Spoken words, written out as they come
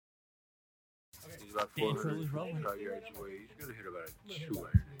He's about The intro 400 is rolling. yards away. He's going to hit about a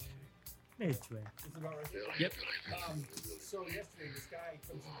 2-iron. Maybe two. It's about right there. Yep. So yesterday, this guy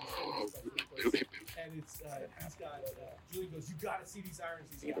comes in and it's he's got Julian goes, "You got to see these irons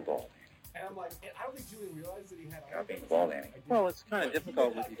he's got." ball. And I'm like, and I don't think Julian realized that he had Gotta beat the ball, Danny. Well, it's kind of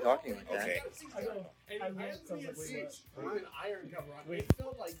difficult with you talking like that. Okay. I know. And I I had something like an iron cover on. Wait. It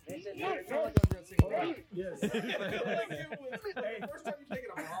felt like it felt like I'm dancing around. Yes. It felt like it was. Hey, first time you taking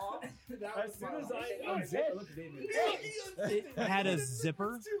them off. As soon as I unzipped, I looked at David. It had a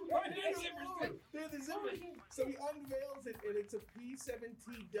zipper. They had the zipper. So he unveils it, and it's a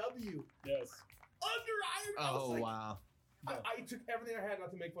P7TW Yes. under iron. I was Oh, like, wow. I took everything I had not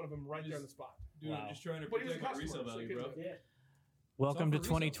to make fun of him right there on the spot. Dude, Wow. I'm just trying to But he was a protect my customer, resale so he value, bro. couldn't- Yeah. Welcome to It's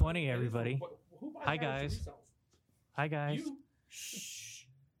all for resale. 2020, everybody. Who buys Hi, irons for guys. resales? Hi, guys. You. Shh.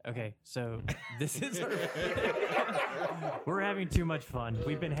 Okay, so this is we're having too much fun.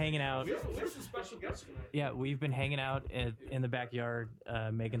 We've been hanging out. We have some special guests tonight. Yeah, we've been hanging out in the backyard,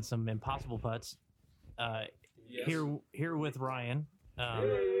 making some impossible putts. Yes. Here with Ryan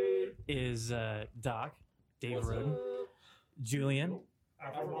is Doc, Dave What's Roden, up? Julian,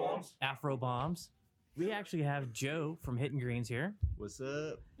 Afro Bombs. Afro Bombs. We actually have Joe from Hitting Greens here, What's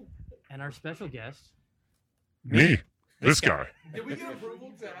up? and our special guest. Me, this guy. Did we get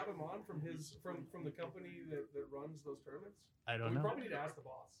approval to have him on from from the company that runs those tournaments? I don't We know. probably need to ask the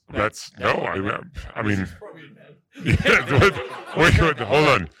boss. That's no. I mean, Probably Ned. yeah, wait, hold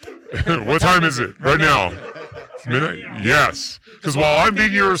on. What time is it right now? Midnight? Yes. Because while I'm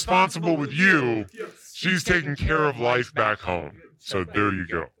being irresponsible with you, Yes. she's taking care of life back home. So there you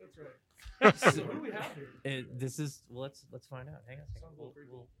go. That's right. So who do we have here? This is let's find out. Hang on a second. Sounds a little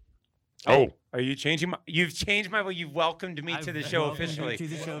creepy. Oh, Are you changing my? You've changed my. Well, you've welcomed me to the I've show welcomed you officially. To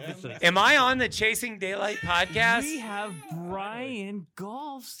the show officially. Am I on the Chasing Daylight podcast? We have Brian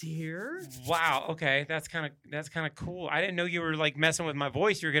Golfs here. Wow. Okay, that's kind of cool. I didn't know you were like messing with my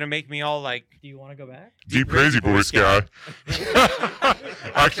voice. You were gonna make me all like. Do you want to go back? deep crazy voice guy.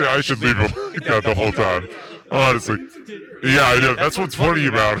 Actually, I should leave him the whole time. Honestly. Yeah, I know. That's what's funny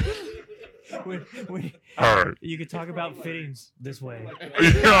about it. All right. You could talk about fittings this way.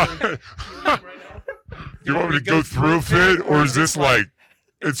 Yeah. You want me to go through a fit, or is this like,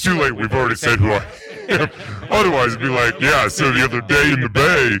 it's too late, we've already said who I am. Otherwise, it'd be like, yeah, so the other day in the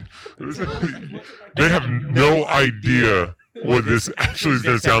bay, they have no idea what this actually is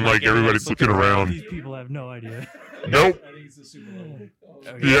going to sound like. Everybody's looking around. These people have no idea. Nope. I think it's a super low.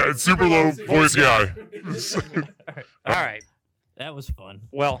 Okay. Yeah, it's super low voice guy. All right. That was fun.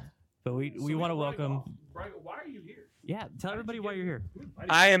 Well, But we want to welcome. Brian, why are you here? Yeah, tell everybody why you're here.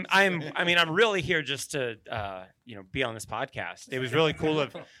 I'm really here just to be on this podcast. It was really cool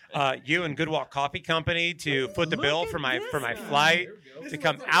of you and Goodwalk Coffee Company to foot the bill for my flight to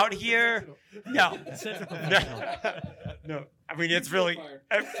come out here. No, Such a professional. no. I mean, it's really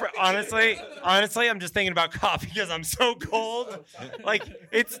honestly, I'm just thinking about coffee because I'm so cold. Like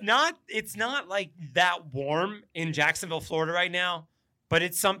it's not like that warm in Jacksonville, Florida right now. But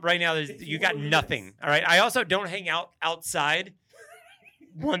it's right now. You got nothing. All right. I also don't hang out outside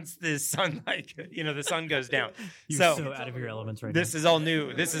once the sun the sun goes down. You're so out of your elements right This is all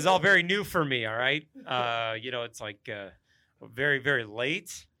new. This is all very new for me. All right. It's like very, very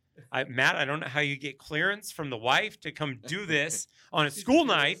late. Matt, I don't know how you get clearance from the wife to come do this on a school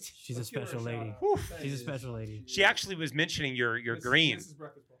night. now. She's a special lady. She's a special lady. She actually was mentioning your green. Mrs.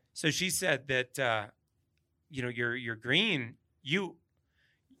 Breakfast Ball. So she said that your green,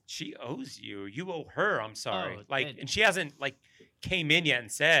 she owes you. You owe her. I'm sorry. Oh, and she hasn't came in yet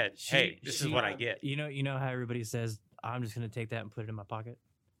and said, "Hey, this is she- what I get." You know how everybody says, "I'm just gonna take that and put it in my pocket."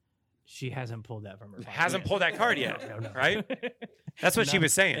 She hasn't pulled that from her pocket. Hasn't pulled that card yet, No. right? That's what she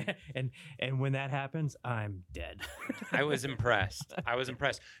was saying. And when that happens, I'm dead. I was impressed.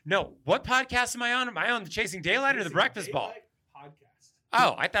 No, what podcast am I on? Am I on the Chasing Daylight or the Breakfast Ball? Daylight Podcast.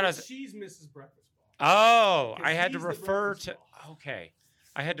 Oh, I thought I was. She's Mrs. Breakfast Ball. Oh, I Because had to he's the refer Breakfast to. Ball. Okay,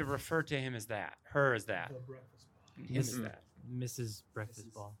 I had to refer to him as that, her as that, The Breakfast Ball. him as that. Mrs.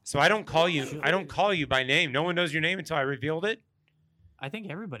 Breakfast Ball. So I don't call you by name. No one knows your name until I revealed it. I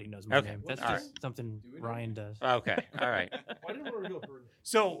think everybody knows my Okay. name. That's All just something Do we know? Ryan does. Okay, all right. I didn't want to reveal her name.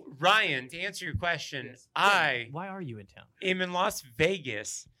 So Ryan, to answer your question, Yes. I Why are you in town? am in Las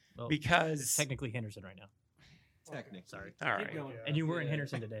Vegas Well, because technically Henderson right now. Technically. Sorry. All Keep right. going. And you were in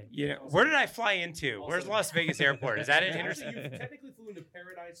Henderson today. Yeah. Where did I fly into? Where's Also- Las Vegas Airport? Is that in Henderson? Actually, you technically flew into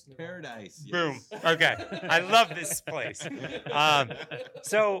Paradise. Nevada. Paradise. Yes. Boom. Okay. I love this place.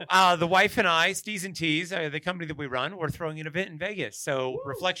 So the wife and I, Steez and Tees, the company that we run, we're throwing an event in Vegas. So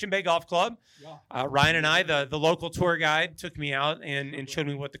Reflection Bay Golf Club. Yeah. Ryan and I, the local tour guide, took me out and showed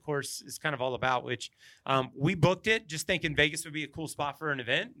me what the course is kind of all about, which we booked it just thinking Vegas would be a cool spot for an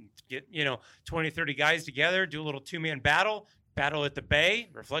event. Get, 20, 30 guys together, do a little two-man battle at the Bay,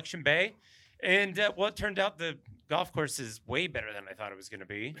 Reflection Bay. And it turned out the golf course is way better than I thought it was going to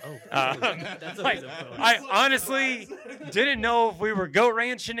be. Oh, that's a Like, bonus. I honestly didn't know if we were goat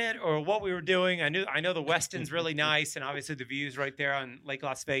ranching it or what we were doing. I know the Weston's really nice, and obviously the views right there on Lake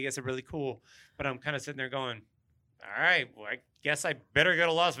Las Vegas are really cool. But I'm kind of sitting there going, all right, well, I guess I better go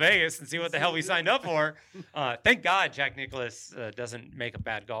to Las Vegas and see what the hell we signed up for. Thank God Jack Nicklaus doesn't make a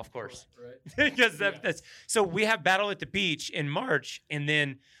bad golf course. Right. Because that's so we have Battle at the Beach in March, and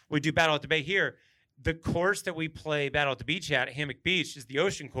then we do Battle at the Bay here. The course that we play Battle at the Beach at, Hammock Beach, is the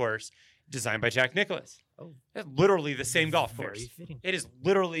ocean course designed by Jack Nicklaus. Oh. It's literally the same golf Very course. fitting. It is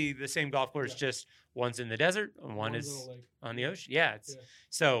literally the same golf course, Yeah. just one's in the desert and one One is little lake. on the ocean. Yeah, Yeah.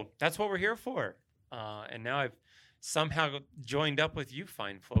 so that's what we're here for. And now I've somehow joined up with you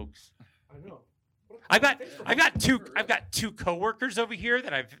fine folks. I know. I've got Thanks for I've got two coworkers over here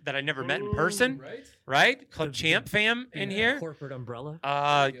that I never met in person. Right? Right? Club The- Champ fam in here. Corporate umbrella.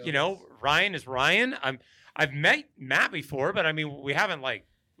 Ryan is Ryan. I've met Matt before, but I mean we haven't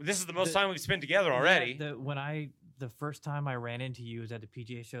this is the most time we've spent together already. Yeah, the first time I ran into you was at the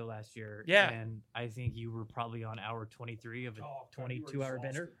PGA show last year. Yeah. And I think you were probably on hour 23 of a Oh, God, you were 22-hour exhausted.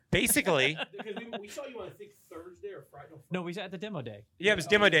 bender. Basically, Because we saw you on, I think, Thursday or Friday. No, we was at the demo day. yeah, it was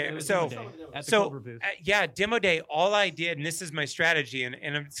demo day. It was So demo day at the so Cobra booth. demo day. All I did, and this is my strategy, and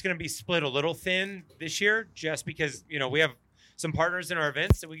it's going to be split a little thin this year, just because we have some partners in our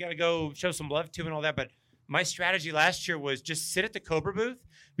events that we got to go show some love to and all that. But my strategy last year was just sit at the Cobra booth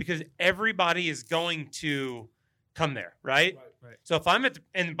because everybody is going to come there, right? Right. So if I'm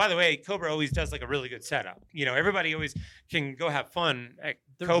and by the way, Cobra always does a really good setup. Everybody always can go have fun at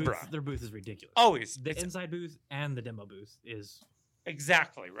Cobra. Their booth is ridiculous. Always. The It's inside booth and the demo booth is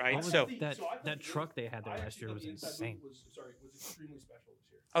exactly right. What was So that truck they had there last year was insane. Was extremely special this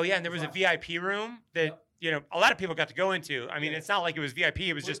year. oh yeah, and there was a VIP room that a lot of people got to go into. I mean, it's not like it was VIP.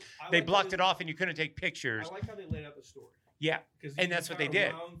 It was just they blocked it off and you couldn't take pictures. I like how they laid out the story. Yeah. 'Cause And you that's what they kinda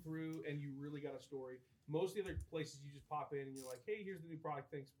did. round through and you really got a story. Most of the other places you just pop in and you're like, hey, here's the new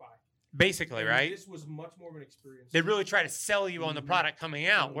product, thanks, bye. Basically, And right? This was much more of an experience. They really try to sell you on the product coming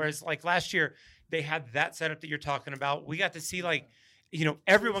out. Whereas last year they had that setup that you're talking about. We got to see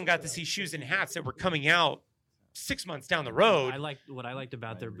everyone got to see shoes and hats that were coming out 6 months down the road. What I liked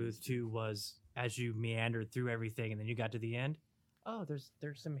about their booth too was as you meandered through everything and then you got to the end, oh, there's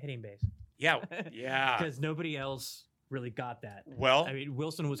some hitting base. Yeah. Yeah. Because nobody else really got that. Well, I mean,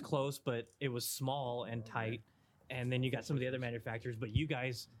 Wilson was close, but it was small and tight. And then you got some of the other manufacturers, but you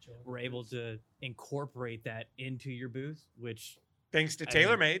guys were able to incorporate that into your booth, which thanks to I mean-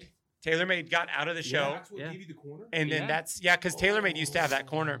 TaylorMade. TaylorMade got out of the show. That's what Yeah. gave you the corner? And then because TaylorMade used to have that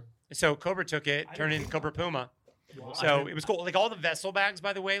corner. So Cobra took it, turned it into Cobra Puma. Wow. So it was cool. All the vessel bags,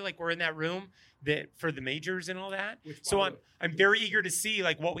 by the way, were in that room that for the majors and all that. Which, by So the I'm way- I'm very eager to see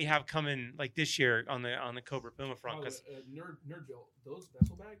what we have coming this year on the Cobra Puma front. By the 'Cause- way, Nerdville, those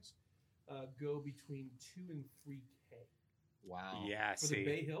vessel bags go between 2 and 3K. Wow. yeah, For the see.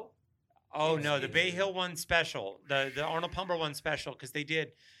 Bay Hill? Oh it's- no, the it's- Bay Hill one special, the Arnold Palmer one special, because they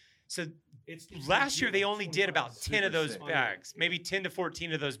did. So It's last year they only did about 10 of those sick. bags, maybe 10 to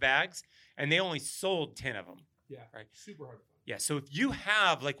 14 of those bags, and they only sold 10 of them. Yeah, Right. super hard to find. Yeah, so if you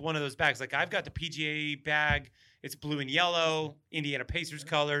have one of those bags, I've got the PGA bag, it's blue and yellow, Indiana Pacers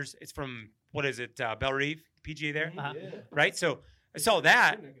colors. It's from what is it, Belle Reve, PGA there, Uh-huh. Yeah. right? So I saw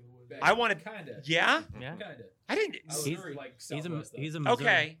that. I wanted, Kinda. yeah, yeah. Kinda. I didn't. I was He's- very, like, He's a Southwest, though. Missouri,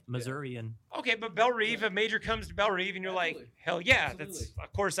 Okay. Missourian. Okay, but Belle Reve, a major comes to Belle Reve, and you're like, Absolutely. hell yeah, that's Absolutely. a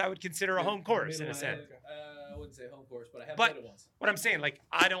course I would consider a home course in a sense. I wouldn't say home course, but I have But- played it once. What I'm saying,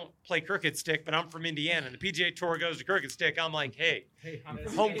 I don't play crooked stick, but I'm from Indiana, and the PGA Tour goes to crooked stick. I'm like, hey, Hey,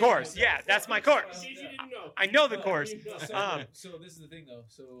 home course, yeah, that's my course. You didn't know. I know the course. So, so this is the thing, though.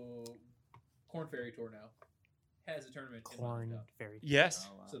 So Corn Ferry Tour now has a tournament in Corn Mountain Top. Ferry. Yes.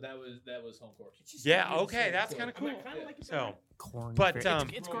 Oh, wow. So that was home course. Yeah. Okay, that's kind of I mean, cool. I kinda like it So, better. Corn But, Ferry. um,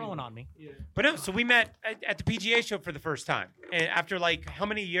 It's growing on me. Yeah. but no. So we met at the PGA show for the first time, and after how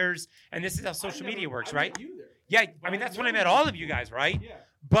many years? And this is how social media works, I right? met you there. Yeah. But I mean, I that's know when I met you. all of you guys, right? Yeah.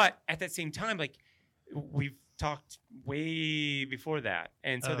 But at that same time, we've talked way before that,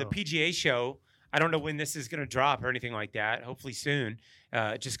 and so the Oh. PGA show, I don't know when this is going to drop or anything like that. Hopefully soon.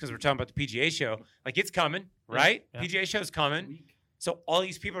 Just because we're talking about the PGA show. Like, it's coming, right? Yeah. PGA show's coming. So all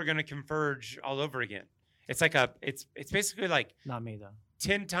these people are going to converge all over again. It's like it's basically like Not me though.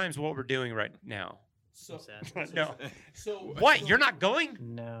 10 times what we're doing right now. So, Sad. No. So What? so- You're not going?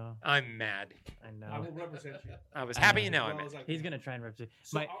 No, I'm mad. I I know. will represent you. I was I happy, know. and now I'm Well, I mad. was like, He's gonna try and represent.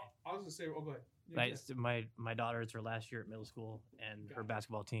 So My I was gonna say, oh, go ahead. Yeah, my, yeah. my daughter, it's her last year at middle school, and her Got it.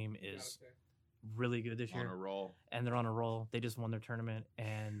 basketball team Got it, is okay. really good this On a year, roll. and they're on a roll. They just won their tournament,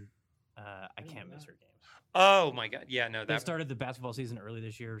 and I didn't can't know miss that. her games. Oh my God! Yeah, no, They that started the basketball season early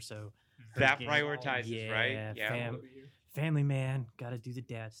this year, so her that game- prioritizes, Yeah, right? Yeah. fam. Over here. family man, got to do the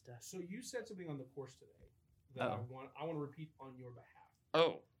dad stuff. So you said something on the course today that Uh-oh. I want to repeat on your behalf.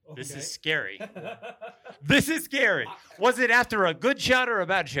 Oh, this Okay? is scary. This is scary. Was it after a good shot or a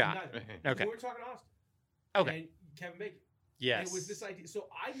bad shot? Neither. Okay. We were talking Austin. Okay. And Kevin Bacon. Yes. And it was this idea. So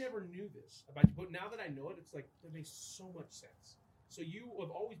I never knew this about you, but now that I know it, it's like it makes so much sense. So you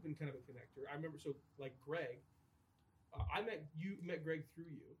have always been kind of a connector. I remember, so like Greg, I met Greg through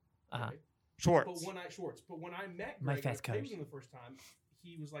you. Uh-huh. right? Schwartz. But when I met My Greg, and I fast played coach. with him the first time,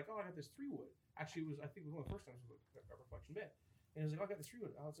 he was like, "Oh, I got this 3-wood." Actually, I think it was one of the first times we got reflection bed, and he was like, "Oh, I got this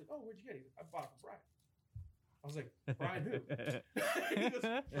 3-wood." I was like, "Oh, where'd you get it?" I bought it from Brian. I was like, "Brian who?" He goes,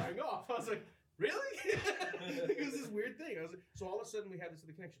 "Brian Goff." I was like, "Really?" It was this weird thing. I was like, so all of a sudden we had this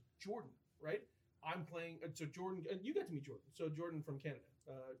other connection. Jordan, right? I'm playing. So Jordan, you got to meet Jordan. So Jordan from Canada.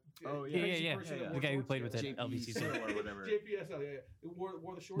 Oh, Yeah, yeah. yeah. person that The wore guy who shorts, played with yeah. it. LBC. or whatever. JPSL, yeah.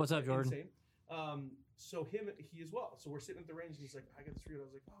 Wore the shorts. What's up, Jordan? Insane. So he as well. So we're sitting at the range, and he's like, "I got this 3-wood." I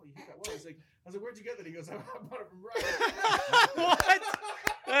was like, "Oh, you hit that well." I was like, "Where'd you get that?" He goes, "I bought it from Brian." What?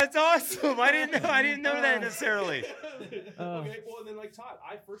 That's awesome. I didn't know that necessarily. Okay, well, and then like Todd,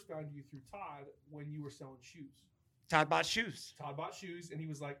 I first found you through Todd when you were selling shoes. Todd bought shoes. Todd bought shoes, and he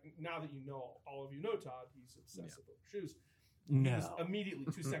was like, now that you know, all of you know Todd, he's obsessed with shoes. He No. was immediately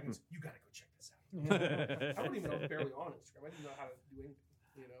 2 seconds. You gotta go check this out. I don't even know barely on Instagram. I didn't know how to do anything,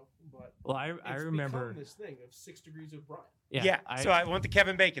 you know. But Well, I it's remember. become this thing of 6 degrees of Brian. Yeah. So I want the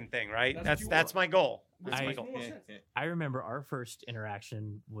Kevin Bacon thing, right? That's what That's you that's want. my goal. Which That's my makes goal. more sense. I remember our first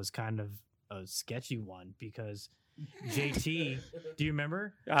interaction was kind of a sketchy one because JT, do you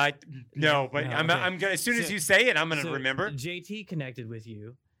remember? No, but No, I'm okay. gonna as soon as So- you say it, I'm gonna So remember. JT connected with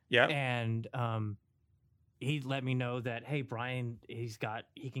you, Yeah. and he let me know that hey, Brian,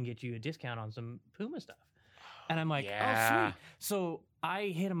 he can get you a discount on some Puma stuff, and I'm like, oh Yeah. sweet. So I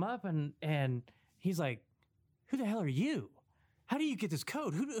hit him up, and he's like, who the hell are you? How do you get this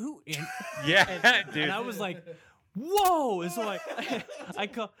code? Who? And, Yeah, dude. and I was like, whoa! And so like, I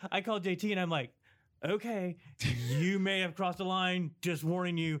called JT, and I'm like, okay, you may have crossed the line. Just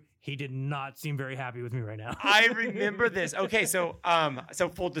warning you, he did not seem very happy with me right now. I remember this. Okay, so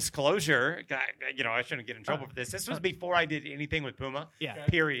full disclosure, I shouldn't get in trouble for this. This was before I did anything with Puma. Yeah. Okay.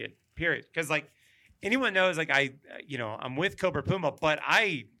 Period. Because like anyone knows, like I'm with Cobra Puma, but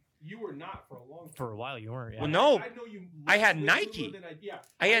You were not for a long time. For a while, you weren't. Yeah. Well, no, I know you. I had with Nike. Puma, then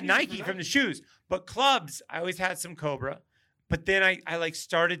I had used it Nike for from the shoes, but clubs I always had some Cobra. But then I like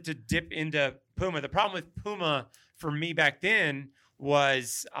started to dip into Puma. The problem with Puma for me back then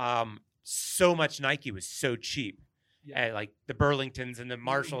was so much Nike was so cheap. Yeah. Like the Burlingtons and the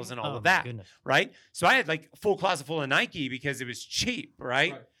Marshalls and all Oh, of my that, goodness. right? So I had like a full closet full of Nike because it was cheap,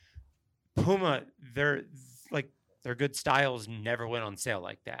 right? Puma, their good styles never went on sale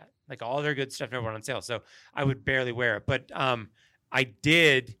like that. Like all their good stuff never went on sale. So I would barely wear it. But I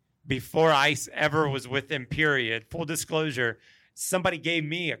did before I ever was with them, period. Full disclosure, somebody gave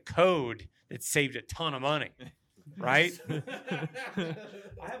me a code that saved a ton of money. Right?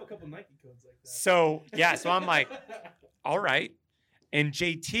 I have a couple Nike codes like that. So I'm like, all right. And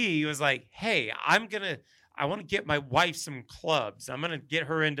JT was like, hey, I want to get my wife some clubs. I'm going to get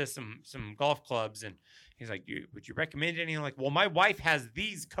her into some golf clubs. And he's like, would you recommend anything? I'm like, well, my wife has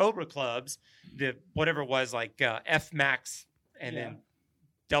these Cobra clubs, the whatever it was, like F Max, and then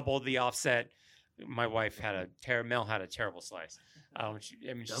double the offset. My wife Mel had a terrible slice. She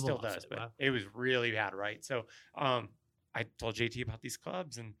Double still does, offset, but wow. it was really bad, right? So I told JT about these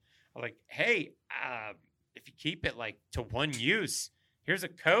clubs, and I'm like, hey, if you keep it like to one use, here's a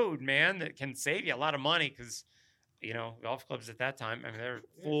code, man, that can save you a lot of money because, golf clubs at that time, they're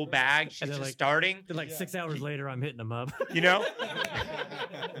full bag. She's And they're just like- starting, Then, like 6 hours later, I'm hitting him up.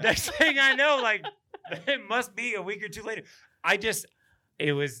 Next thing I know, like, it must be a week or two later.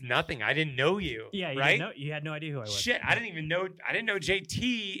 It was nothing. I didn't know you. Yeah, right? You had no idea who I was. Shit, I didn't know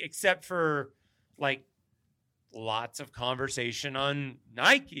JT except for like lots of conversation on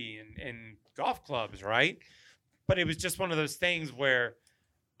Nike and golf clubs, right? But it was just one of those things where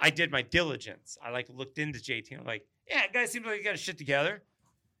I did my diligence. I like looked into JT. I'm like, yeah, guy seems like he got his shit together.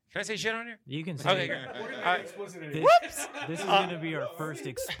 Can I say shit on here? You can say Okay. We're gonna All right. get explicit This, anyway. Whoops! this is going to be our first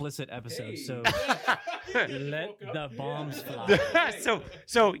explicit episode, Hey. so let the bombs fly.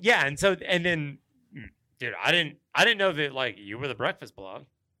 and then, dude, I didn't know that like you were the breakfast ball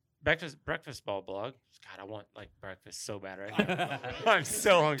blog. God, I want like breakfast so bad right now. I'm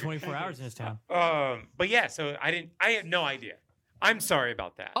so hungry. 24 hours in this town. But yeah, so I had no idea. I'm sorry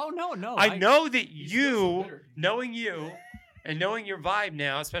about that. Oh, no. I know that You feel so you, bitter. knowing you, and knowing your vibe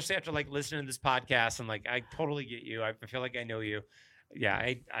now, especially after like listening to this podcast, and like I totally get you. I feel like I know you. Yeah,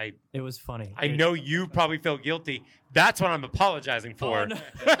 I It was funny. know you probably feel guilty. That's what I'm apologizing for. Oh, no.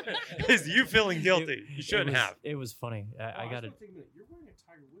 Is you feeling guilty? You shouldn't it was, have. It was funny. I got it. Take a minute. You're wearing a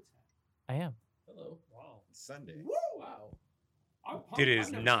Tiger Woods hat. I am. Hello. Wow. Sunday. Woo! Wow. I'm pumped. Dude, it I've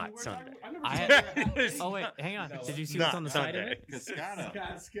is never not seen you wear Sunday. I've never I- seen you wear a hat. It's Oh, wait. Hang on. No, Did you see not what's on the side of Sunday. it? Cascada.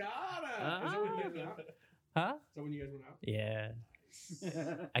 Cascada. Is that when you guys went out? Is Huh? that when you guys went out? Yeah.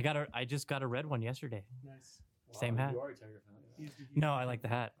 I just got a red one yesterday. Nice. Same hat. You are a Tiger fan. No, I like the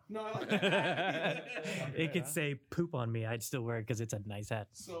hat. No, I like that. It could say poop on me. I'd still wear it because it's a nice hat.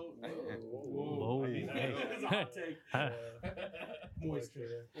 So, Whoa. I mean, Hey. that's a hot take. Huh?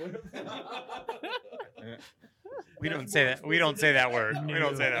 Moisture. We don't say that. We don't say that word. We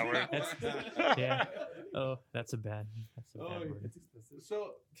don't say that word. That's- yeah. Oh, that's a bad Oh, word. it's expensive.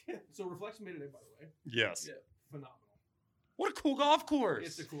 So Reflection made it in, by the way. Yes. Yeah. Phenomenal. What a cool golf course.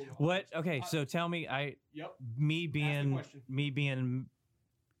 It's a cool golf What? course. Okay, so tell me, Yep. me being question.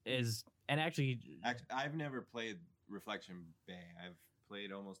 is, and actually, Actually, I've never played Reflection Bay. I've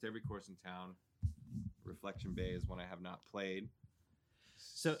played almost every course in town. Reflection Bay is one I have not played.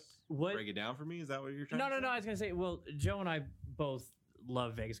 so what? Break it down for me. Is that what you're trying No, to no, say? no. I was gonna say, well, Joe and I both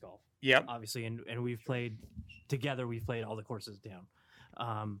love Vegas golf, Yep. obviously, and we've played together. We've played all the courses down.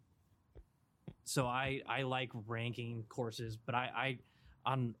 So I like ranking courses, but I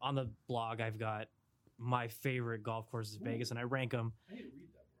on the blog I've got my favorite golf courses in Vegas, and I rank them. I need to read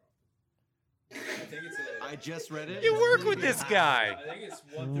that I think it's I just read it. You work with this guy. I think it's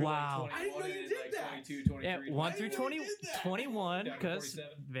 1 through Wow. like I didn't 21 know you and did like that. 22, 23. Yeah, 1 through I didn't 20, know you did that. 21, Down to because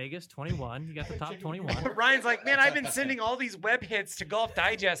 47. Vegas 21. You got the top 21. Ryan's like, man, I've been sending all these web hits to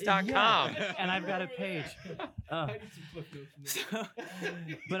golfdigest.com. Yeah, and I've got a page. I need some cliff notes from that.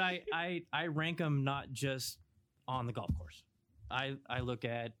 So, but I rank them not just on the golf course. I look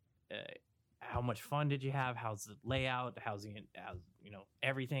at how much fun did you have, how's the layout, how's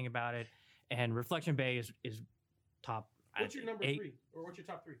everything about it, and Reflection Bay is top. What's your number 8. 3? Or what's your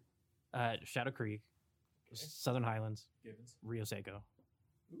top 3? Shadow Creek, Okay. Southern Highlands, Gibbons. Rio Seco,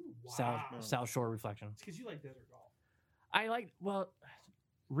 Ooh, South wow. South Shore Reflection. It's because you like desert golf. I like, well,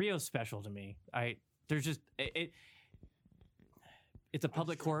 Rio's special to me. There's just it's a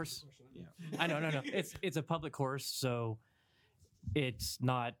public course. I know, no. It's a public course, so it's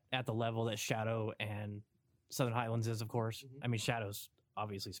not at the level that Shadow and Southern Highlands is, of course. Mhm. I mean, Shadow's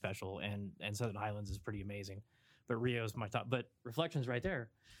obviously special, and Southern Highlands is pretty amazing, but Rio's my top. But Reflection's right there.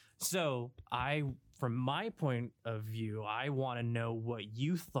 So from my point of view, I want to know what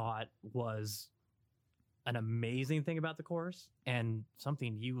you thought was an amazing thing about the course, and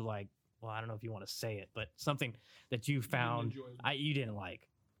something you like. Well, I don't know if you want to say it, but something that you found you didn't like.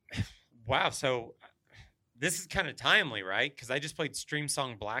 Wow. So this is kind of timely, right? Because I just played Stream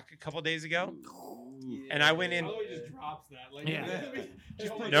Song Black a couple days ago. And I went in. Oh, he just drops that. Like, Yeah.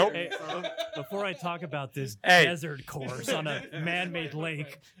 just play Nope. Hey, before I talk about this Hey. desert course on a man-made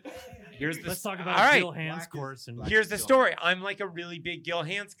lake, Here's the let's talk about all right. Gil Hand's course. And Here's the story. I'm like a really big Gil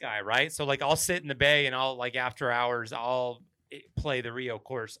Hanse guy, right? So like I'll sit in the bay and I'll like after hours I'll play the Rio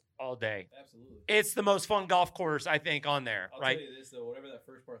course all day. Absolutely. It's the most fun golf course I think on there, I'll right? tell you this though, whatever that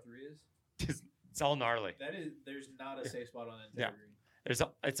first par 3 is, It's all gnarly. there's not a safe spot on that entire Yeah.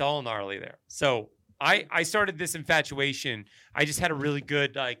 green. It's all gnarly there. So I started this infatuation. I just had a really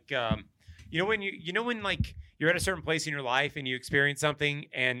good like when like you're at a certain place in your life and you experience something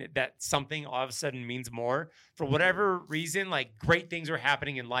and that something all of a sudden means more for whatever reason, like great things are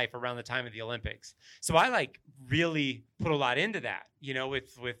happening in life around the time of the Olympics. So I like really put a lot into that,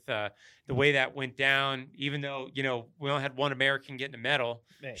 with the way that went down, even though, we only had one American getting a medal.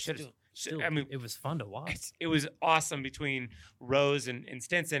 Man, Should've- still, I mean, it was fun to watch. it was awesome between Rose and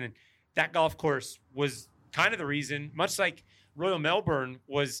Stinson. And that golf course was kind of the reason, much like Royal Melbourne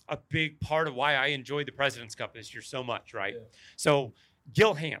was a big part of why I enjoyed the President's Cup this year so much, right? Yeah. So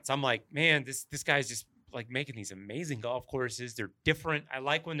Gil Hanse, I'm like, man, this guy's just like making these amazing golf courses. They're different. I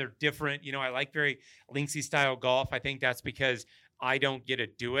like when they're different. I like very linksy style golf. I think that's because I don't get to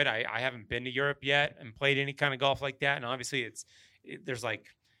do it. I haven't been to Europe yet and played any kind of golf like that. And obviously there's like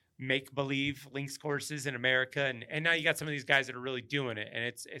make believe links courses in America, and now you got some of these guys that are really doing it, and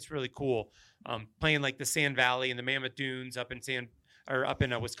it's really cool. Playing like the Sand Valley and the Mammoth Dunes up in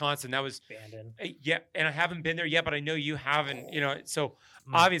Wisconsin. That was Bandon. yeah, and I haven't been there yet, but I know you haven't. So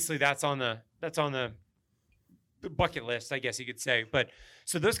obviously that's on the bucket list, I guess you could say. But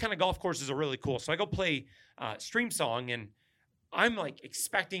so those kind of golf courses are really cool. So I go play Stream Song, and I'm like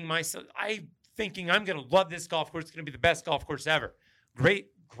expecting myself. I thinking I'm gonna love this golf course. It's gonna be the best golf course ever. Great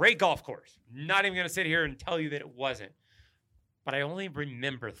golf course. Not even gonna sit here and tell you that it wasn't. But I only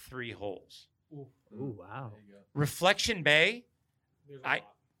remember 3 holes. Ooh, wow. There you go. Reflection Bay. There's a lot.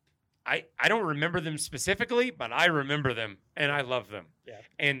 I don't remember them specifically, but I remember them and I love them. Yeah.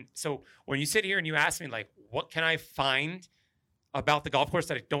 And so when you sit here and you ask me like, what can I find about the golf course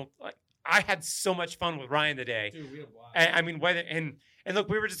that I don't like? I had so much fun with Ryan today. Dude, we have a lot. I mean, and look,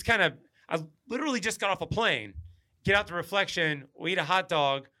 we were just I literally just got off a plane, get out the Reflection, we eat a hot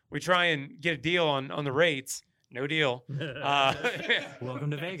dog, we try and get a deal on the rates. No deal.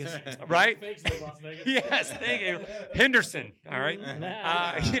 Welcome to Vegas. Right? Thanks, Las Vegas. Yes, thank you. Henderson. All right.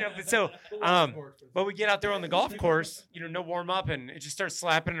 But so, but we get out there on the golf course, no warm up, and it just starts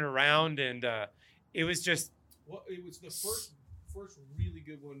slapping it around, and it was just. Well, it was the first really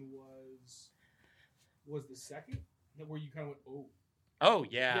good one was the second where you kind of went Oh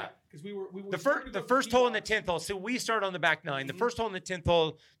yeah. because we were The first hole in the 10th hole. So we start on the back 9. The first hole in the 10th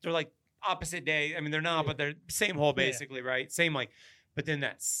hole, they're like opposite day. I mean, they're not, but they're same hole basically, right? Same but then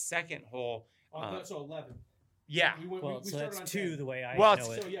that second hole. So 11. Yeah. We Well, so started that's on 2 10. the way I Well,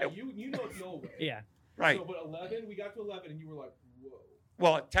 know it. So yeah, you know it's no way. Yeah. Right. So, but 11, we got to 11, and you were like, whoa.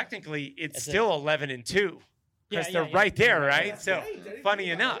 Well, technically, it's That's still 11 and 2 because Yeah, they're yeah, right there, yeah. right? That's So right. I didn't funny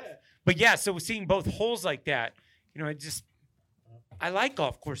think about enough. it, But yeah, so seeing both holes like that, I like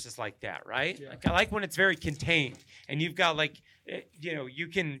golf courses like that, right? Yeah. Like I like when it's very contained and you've got you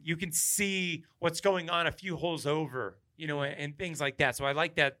can see what's going on a few holes over, and things like that. So I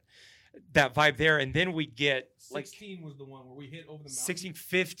like that vibe there. And then we get 16 was the one where we hit over the mountain. 16,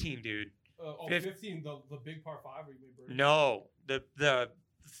 15, dude. 15, the big par 5 where you made birdie. No, the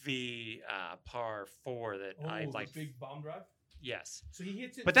par 4 that I the like. big bomb drive. Yes. So he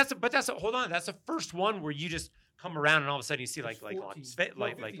hits it. But hold on. That's the first one where you just come around and all of a sudden you see like 14.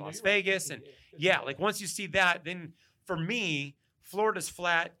 Las Vegas and like once you see that, then for me, Florida's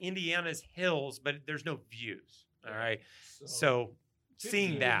flat, Indiana's hills, but there's no views. All right. So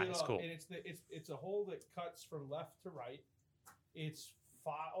seeing that is cool. And it's a hole that cuts from left to right. It's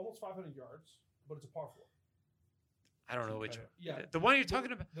almost 500 yards, but it's a par 4. I don't know which one. Yeah. The one you're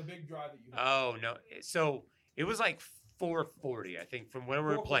talking about. The big drive that you hit. Oh no. So it was like 440, I think, from where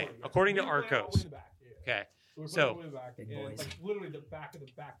we were playing, 440, yeah. according to We were playing all the way Arcos. in the back, yeah. Okay. So we're So- playing all the way in the back, Big and boys. it's like literally the back of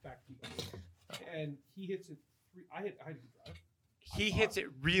the back tee. And he hits it. I hit a good drive. He I hits thought- it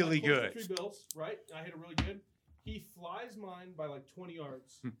really I closed good. the 3 bills, right? I hit it really good. He flies mine by like 20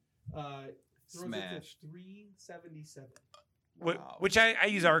 yards. Throws Smashed. it to 377. Wow. Which I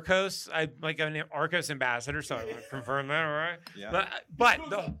use Arcos. I'm an Arcos ambassador, so I want to confirm that, all right? Yeah. But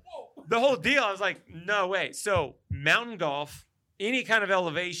Whoa. the whole deal, I was like, no way. So mountain golf, any kind of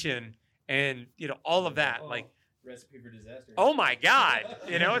elevation, and all of that, Oh. like, Recipe for disaster. oh my God,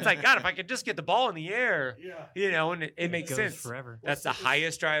 it's like God. If I could just get the ball in the air, Yeah. and it makes goes sense. forever. That's the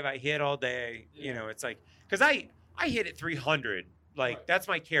highest drive I hit all day. Yeah. It's like because I hit it 300. Like Right. that's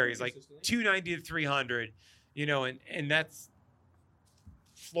my carries, like Consistently. 290 to 300. And that's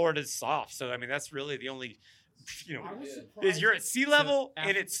Florida's soft. So I mean that's really the only I was is surprised. is you're at sea level and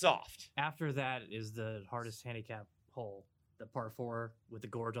after- it's soft. After that is the hardest handicap hole, the par 4 with the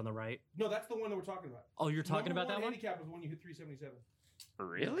gorge on the right. No, that's the one that we're talking about. Oh, you're talking Number about that one? handicap was the one you hit 377.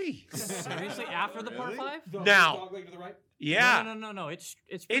 Really? Seriously, after the par Really? 5? The Now- dog leg to the right. Yeah. No. It's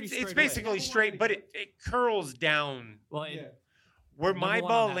pretty It's straight away. basically Number one straight, but handicap. it curls down Well, Yeah. where Number my one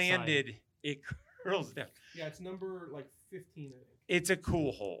ball on that side. landed. It curls down. Yeah, it's number like 15, I think. It's a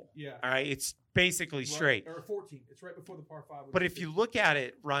cool hole. Yeah. All right, it's basically Right- straight. Or 14. It's right before the par 5. But if you look at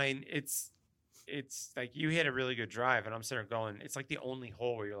it, Ryan, it's like you hit a really good drive, and I'm sitting there going, it's like the only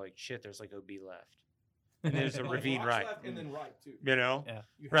hole where you're like, shit, there's like OB left, and there's a ravine right. Left and then right too. You know, Yeah.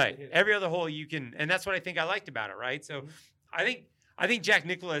 You have right? to hit it. Every other hole you can, and that's what I think I liked about it, right? So, Mhm. I think Jack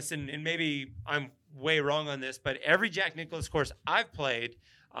Nicklaus, and maybe I'm way wrong on this, but every Jack Nicklaus course I've played,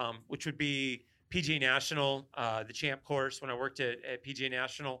 which would be PGA National, the Champ course when I worked at PGA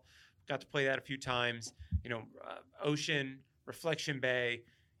National, got to play that a few times. Ocean, Reflection Bay,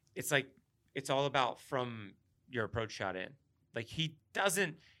 it's all about from your approach shot in. Like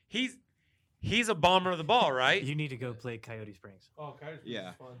he's he's a bomber of the ball, right? You need to go play Coyote Springs. Oh, Coyote Springs Yeah,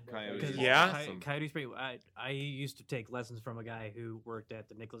 is fun. Coyote Because is Yeah? awesome. Coyote Springs. I used to take lessons from a guy who worked at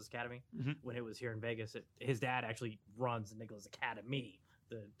the Nicholas Academy Mhm. when it was here in Vegas. His dad actually runs the Nicholas Academy,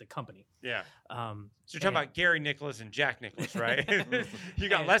 the company. Yeah. Um, So you're talking and- about Gary Nicholas and Jack Nicholas, right? You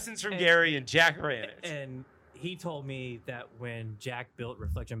got And- lessons from and- Gary and Jack ran it. And he told me that when Jack built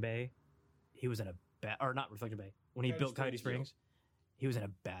Reflection Bay, he was in a bad, or not Reflection Bay. When he Coyote built Coyote Springs, Springs, he was in a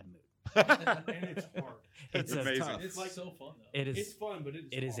bad mood. And it's hard. That's It's a- amazing. tough. It's like- so fun though. It It's is. fun, but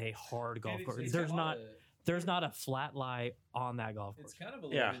It is a hard golf it's- course. it's There's a not. Uh, There's not a flat lie on that golf course. It's kind of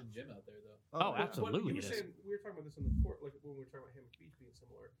a Yeah. loaded gym out there though. Oh, But absolutely you were it is. saying, we were talking about this in the court, like when we were talking about Hammock Beach being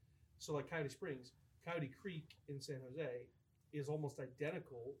similar. So like Coyote Springs, Coyote Creek in San Jose is almost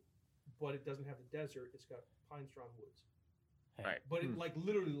identical, but it doesn't have the desert. It's got pine strong woods. Hey, Right. But it like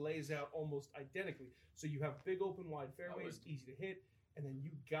literally lays out almost identically. So you have big open wide fairways, easy to hit, and then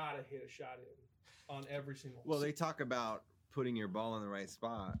you gotta hit a shot in on every single. Well, they talk about putting your ball in the right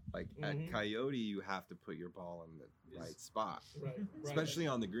spot. Like Mhm. at Coyote, you have to put your ball in the right spot, right, especially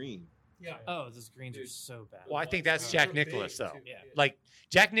on the green. yeah. Oh, those greens are Dude. so bad. Well, I think that's They're Jack big, Nicholas, though. too. Yeah. Like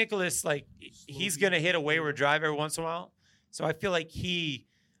Jack Nicholas, like he's Slow gonna beat. hit a wayward drive every once in a while. So I feel like he,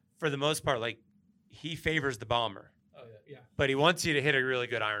 for the most part, like he favors the bomber, Oh yeah. but he wants you to hit a really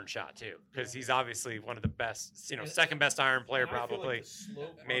good iron shot too, because he's obviously one of the best, And- second best iron player And I feel like probably. the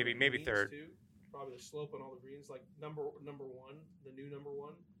slope on Maybe- the maybe greens, third. Too, probably the slope on all the greens, like number one, the new number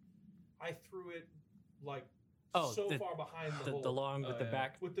one. I threw it like Oh, so the- far behind the hole. the long with Oh, the yeah.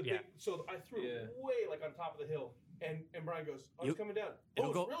 back. with the yeah. big, so I threw Yeah. it way like on top of the hill, and Brian goes, "Oh, You- it's coming down. it'll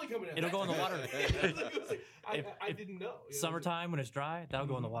Oh, go- it's really coming down. it'll go in the water. It was like, I If- didn't know. You know, Summertime when it's dry, that'll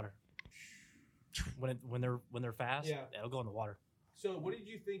go in the Mhm. water. When they're fast, Yeah. it'll go in the water. So what did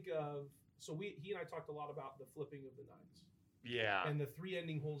you think of? So he and I talked a lot about the flipping of the nines Yeah. and the 3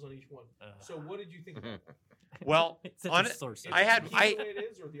 ending holes on each one. So what did you think about that? Well, It's such on a it- sore subject. I had- Is it the way it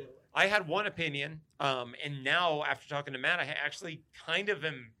is or the other way? I had one opinion, and now after talking to Matt, I actually kind of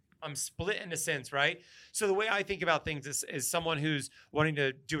I'm split in a sense, right? So the way I think about things is someone who's wanting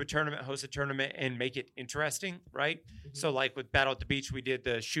to do a tournament, host a tournament, and make it interesting, right? Mhm. So like with Battle at the Beach, we did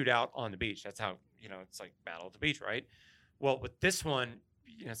the shootout on the beach. That's how it's like Battle at the Beach, right? Well, with this one,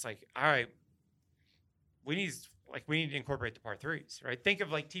 it's like, all right, we need to incorporate the par threes, right? Think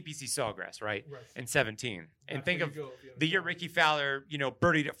of like TPC Sawgrass, right? Right. And 17, and That's think where of you go if you the year understand. Ricky Fowler,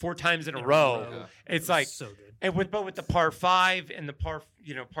 birdied it 4 times in a In a row. row. It's like, so good. and with the par 5 and the par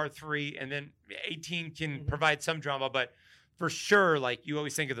 3, and then 18 can Mhm. provide some drama, but for sure, like you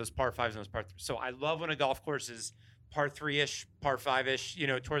always think of those par 5s and those par 3s. So I love when a golf course is par 3-ish, par 5-ish,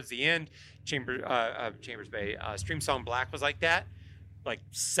 towards the end. Chambers Bay, Stream Song Black was like that. Like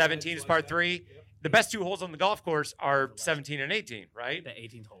 17 is Like par that. 3. Yep. The best 2 holes on the golf course are 17 and 18, right? The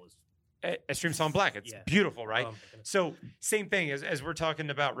 18th hole is At Stream Song Black, it's Yeah. beautiful, right? oh my goodness. So same thing as we're talking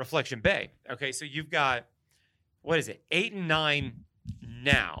about Reflection Bay. Okay, so you've got what is it? 8 and 9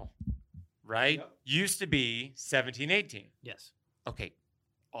 now, right? Yep. Used to be 17, 18. Yes, Okay,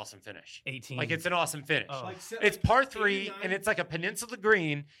 awesome finish. 18. Like it's an awesome finish. Oh. Like se- It's like par 8 3 9, and it's like a peninsula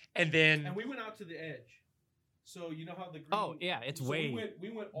green, and then and we went out to the edge. So you know how the green. Oh, yeah, it's so way- We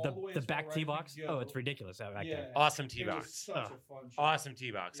went all the the way the as far back right tee as we box. could Oh, go. it's ridiculous out back Yeah. there. awesome tee It was box. such Oh. a fun shot. Awesome tee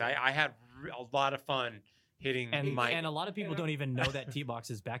box. Yeah. I had a lot of fun hitting And my. and a lot of people and don't even know that tee box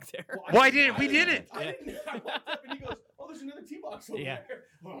is back there. Well, I didn't. We didn't. I didn't. I walked up and he goes, "Oh, there's another tee box over Yeah. there.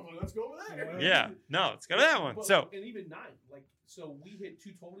 Well, let's go over there." Yeah, no, let's go to that one. But- So and even 9, like so, we hit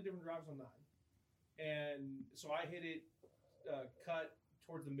 2 totally different drives on 9, and so I hit it cut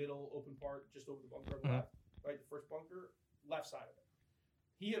towards the middle open part, just over the bunker on the Mhm. left, right, the first bunker, left side of it.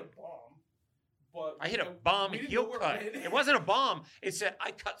 He hit a bomb, but I hit a we bomb didn't heel know where cut. it went. It wasn't a bomb. It said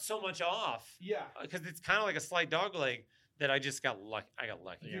I cut so much off Yeah. because it's kind of like a slide dog leg that I just got lucky. I got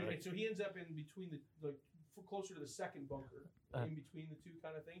lucky. Dude, and so he ends up in between closer to the second bunker, in between the two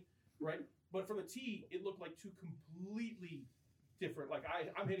kind of thing, right? But from the tee, it looked like 2 completely different. Like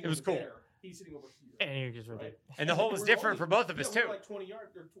I'm hitting It was over cool. there, he's hitting over here. And you're just right Right. there. And the hole was We're different only- for both of us we're too. like 20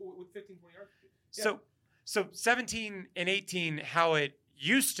 yards or with 15, 20 yards. Yeah. So 17 and 18, how it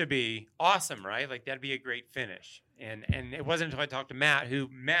used to be, awesome, right? Like that'd be a great finish. And it wasn't until I talked to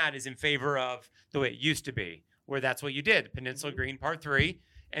Matt is in favor of the way it used to be, where that's what you did, Peninsula Mhm. Green par 3,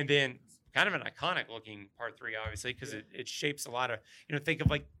 and then kind of an iconic looking par 3, obviously, because Yeah. it shapes a lot of, think of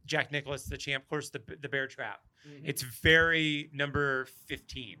like Jack Nicklaus, the champ course, the Bear Trap. Mhm. It's very number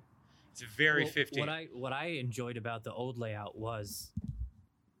 15. It's very Well, 15. What I enjoyed about the old layout was,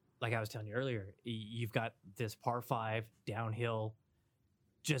 like I was telling you earlier, you've got this par 5 downhill,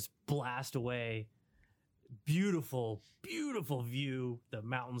 just blast away beautiful, beautiful view, the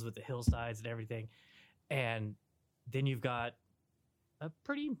mountains with the hillsides and everything. And then you've got a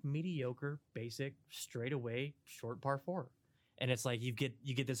pretty mediocre, basic, straightaway, short par 4. And it's like you get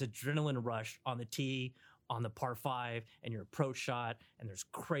this adrenaline rush on the tee, on the par 5, and your approach shot, and there's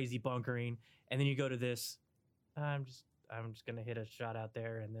crazy bunkering. And then you go to this, I'm just gonna hit a shot out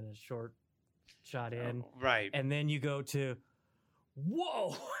there and then a short shot in. Right. And then you go to,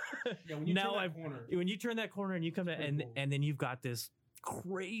 whoa. Yeah, when you Now turn that corner, when you turn that corner and you come to, pretty cool. and then you've got this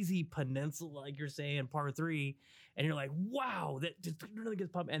crazy peninsula, like you're saying, par 3, and you're like, wow, that just really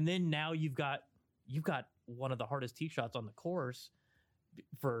gets pumped. And then now you've got one of the hardest tee shots on the course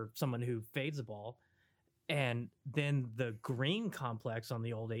for someone who fades the ball. And then the green complex on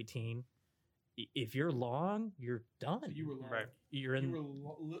the old 18, if you're long, you're done. so you were long. Right. You're in.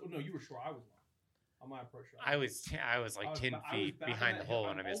 No, you were short. I was long on my approach shot. I was like 10 feet back behind on the that hole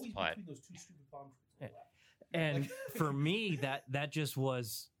hill. and I I'm missed the always putt. between those two stupid palm trees on the left. And Like- for me, that just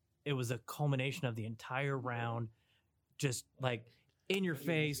was, it was a culmination of the entire round, just like in your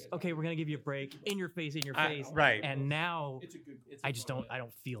face. Okay, we're gonna give you a break. In your face, in your face. Right. And now It's a good. It's I just don't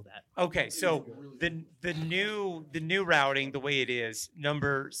feel that. Okay, so really the new routing, the way it is,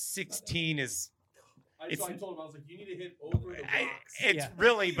 number 16 is I it's- told him, I was like, you need to hit over the rocks. it's Yeah.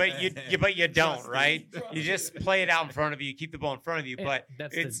 really, but you don't, Trust me. right? Trust You me. just play it out in front of you, keep the ball in front of you. Yeah, But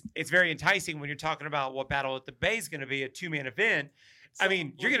that's it's very enticing when you're talking about what Battle at the Bay is going to be, a 2-man event. I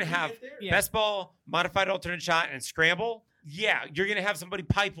mean, you're going to have Yeah. best ball, modified alternate shot, and scramble. Yeah, you're going to have somebody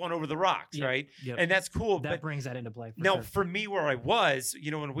pipe one over the rocks, Yep. right? Yep. And that's cool. that But brings that into play. For no, sure. for me, where I was,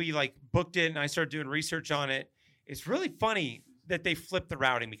 when we like booked it and I started doing research on it, it's really funny that they flipped the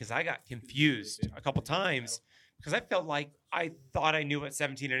routing because I got confused a couple times because I felt like I thought I knew what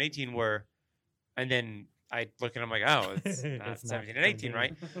 17 and 18 were, and then I look and I'm like, oh, it's not It's not 17 and 18, 17.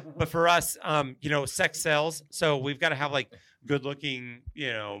 right? But for us, sex sells, so we've got to have like good looking,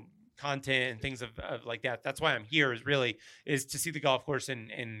 content and things of like that. That's why I'm here is to see the golf course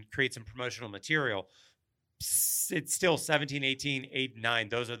and create some promotional material. It's still 17, 18, 8, 9.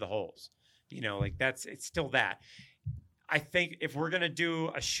 Those are the holes. It's still that. I think if we're going to do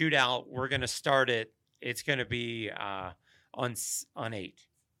a shootout, we're going to start it. It's going to be on 8.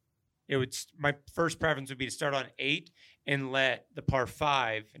 My first preference would be to start on 8 and let the par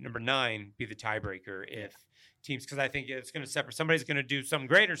 5, number 9, be the tiebreaker if teams, because I think it's going to separate. Somebody's going to do something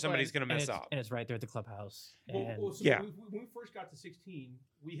great or somebody's going to mess up. And it's right there at the clubhouse. And Well, so Yeah. when we first got to 16,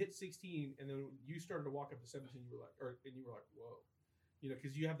 we hit 16, and then you started to walk up to 17. You were like, whoa,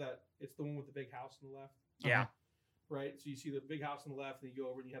 because you have that. It's the one with the big house on the left, Yeah. right? So you see the big house on the left, and you go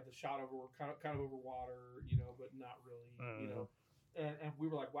over, and you have the shot over, kind of over water, but not really, And we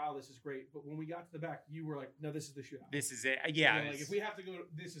were like, wow, this is great. But when we got to the back, you were like, no, this is the shootout. This is it. Yeah. Like if we have to go,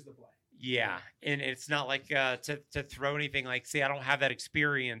 this is the play. Yeah, and it's not like to throw anything like, say, I don't have that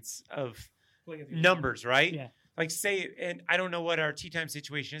experience of Playing at the numbers, right? Yeah. Like say, and I don't know what our tee time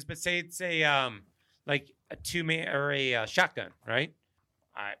situation is, but say it's like a 2-man or a shotgun, right?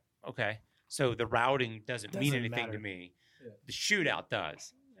 Okay, so the routing doesn't mean Doesn't anything matter. to me. Yeah. The shootout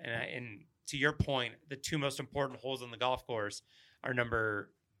does, and to your point, the two most important holes on the golf course are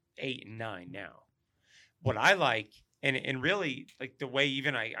number 8 and 9 now. What I like. And really, like the way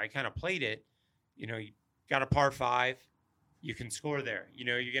even I kind of played it, you got a par 5, you can score there.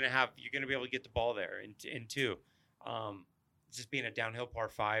 You're gonna be able to get the ball there in 2. Just being a downhill par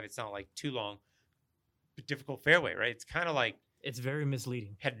 5, it's not like too long, but difficult fairway, right? It's kind of like it's very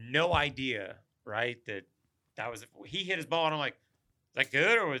misleading. had no idea, right? That was he hit his ball and I'm like, is that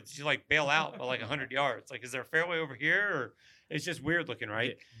good or was he like bail out by like 100 yards? Like, is there a fairway over here or it's just weird looking, right?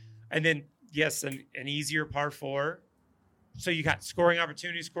 Yeah. And then yes, an easier par 4. So you got scoring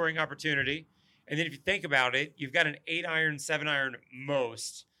opportunity. And then if you think about it, you've got an 8-iron, 7-iron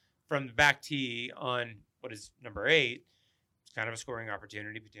most from the back tee on what is number 8. It's kind of a scoring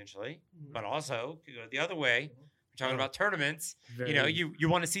opportunity potentially, but also could go the other way. We're talking about tournaments. Very, You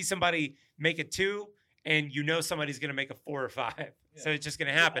want to see somebody make a 2 and somebody's going to make a 4 or 5. So it's just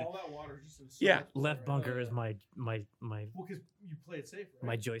going to happen. All that water is just in so Yeah. much water, left right? bunker is my Well, because you play it safe, right?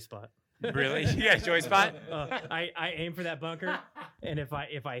 my joy spot. Really? Yeah, joy spot. I aim for that bunker, and if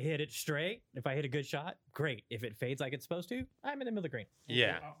I hit it straight, if I hit a good shot, great. If it fades like it's supposed to, I'm in the middle of the green.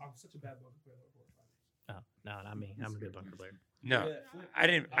 Yeah. I'm such a bad bunker player. Oh no, not me. I'm a good bunker player. No, I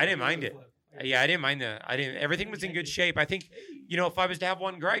didn't mind it. Yeah, I didn't mind everything was in good shape. I think, if I was to have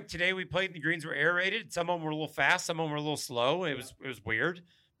one gripe today, we played and the greens were aerated. Some of them were a little fast, some of them were a little slow. It was weird,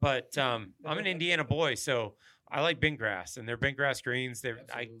 but I'm an Indiana boy, so I like bent grass, and they're bent grass greens. I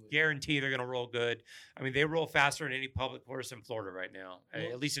Absolutely. guarantee they're going to roll good. I mean, they roll faster than any public course in Florida right now,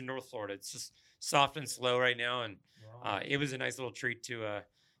 Well- at least in North Florida. It's just soft and slow right now, and it was a nice little treat to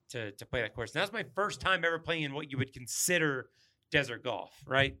play that course. And that was my first time ever playing in what you would consider desert golf,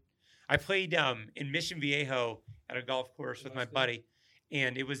 right? I played in Mission Viejo at a golf course with my buddy,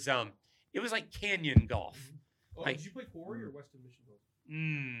 and it was like canyon golf. Oh, Like- did you play Quarry or Weston Mission Golf?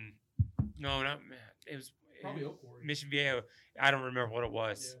 No, not it was Probably Oak Quarry. Mission Viejo. I don't remember what it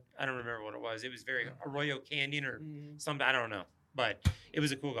was. Yeah. I don't remember what it was. It was very Arroyo Canyon or Mhm. something. I don't know, but it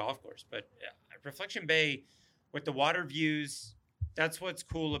was a cool golf course. But Reflection Bay with the water views, that's what's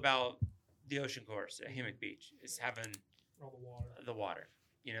cool about the ocean course at Hammock Beach is having All the water. the water.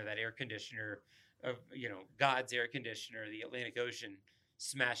 You know, that air conditioner of, God's air conditioner, the Atlantic Ocean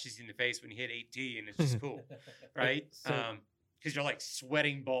smashes you in the face when you hit 8T, and it's just cool, right? So- Because you're like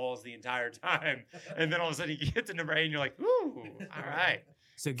sweating balls the entire time, and then all of a sudden you get to number 8 and you're like, "Ooh, all right."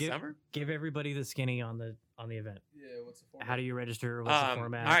 So Summer. give everybody the skinny on the event. Yeah, what's the format? How do you register? What's the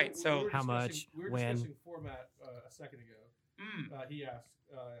format? all right, so- We were How discussing- much, We were when? discussing format a second ago. He asked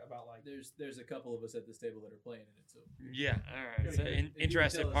about like. There's a couple of us at this table that are playing in it, so Yeah, all right. So If you can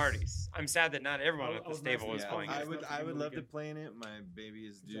interested tell us- parties. I'm sad that not everyone I at was this table messing was with playing. that. it. I would love to play in it. My baby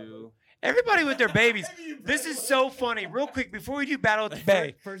is due. Everybody with their babies. This is so funny. Real quick before we do Battle at the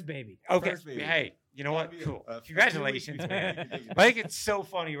Bay. First baby. Okay. First baby. Hey, you know what? Gotta be Cool. for 2 Congratulations, weeks. man. I think it's so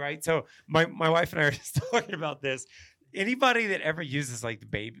funny, right? So my wife and I are just talking about this. Anybody that ever uses like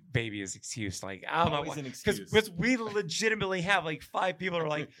the baby as excuse, like Always an excuse. because we legitimately have like 5 people who are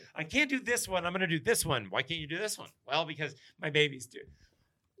like, I can't do this one. I'm gonna do this one. Why can't you do this one? Well, because my baby's due.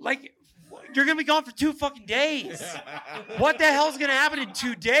 Like, you're gonna be gone for 2 fucking days. What the hell's gonna happen in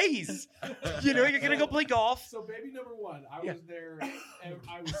 2 days? You're gonna go play golf. So baby number one, I Yeah. was there, and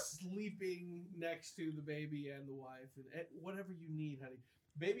I was sleeping next to the baby and the wife, and whatever you need, honey.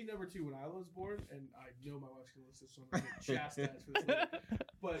 Baby number two, when I was born, and I know my wife's gonna listen, so I'm gonna get chastised for this later.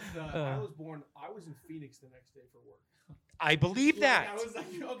 But I was born. I was in Phoenix the next day for work. I believe that. I was like,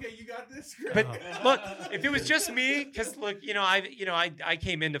 okay, you got this. Great. But look, if it was just me, because look, I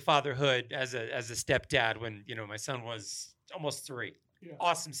came into fatherhood as a stepdad when my son was almost 3. Yeah.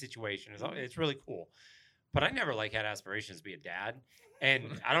 Awesome situation. It's really cool. But I never had aspirations to be a dad,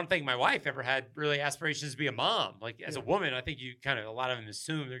 and I don't think my wife ever had really aspirations to be a mom. Like as a woman, I think a lot of them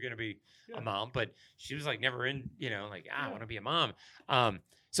assume they're going to be a mom, but she was never in. I want to be a mom.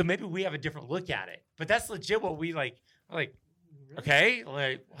 So maybe we have a different look at it. But that's legit what we like. Okay,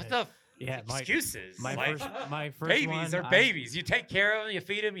 what the Yeah, excuses? my first babies one, are babies. You take care of them, you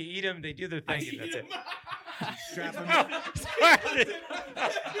feed them, you eat them, they do their thing, and that's it. Strap him Oh, sorry.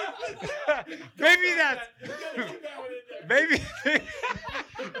 Maybe that's maybe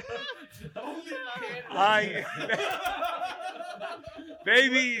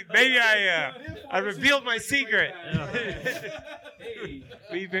maybe I revealed my secret. hey,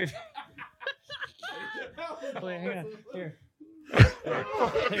 Wait, hang on. Here.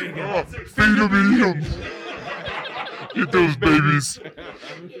 Oh, feed them and eat them. Get those babies.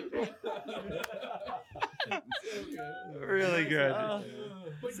 Really good.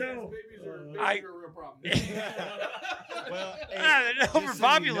 But yes, babies are I- a real problem. Well, They're just so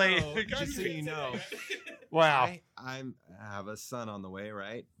overpopulated. just so you know, Wow. I have a son on the way,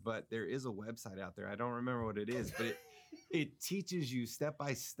 right? But there is a website out there. I don't remember what it is, but it teaches you step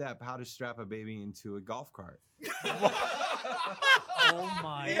by step how to strap a baby into a golf cart. Oh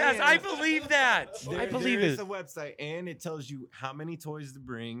my. Yes, I believe that. I believe there is it. a website, and it tells you how many toys to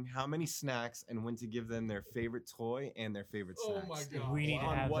bring, how many snacks, and when to give them their favorite toy and their favorite Oh snacks. my God. We need to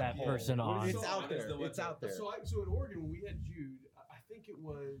On have what that hole? person on. It's So out what is there. the It's website? out there. So in Oregon, when we had Jude, I think he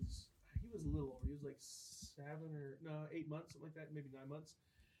was a little old. He was like 8 months, something like that, maybe 9 months.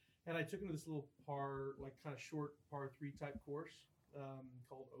 And I took him to this little kind of short par 3 type course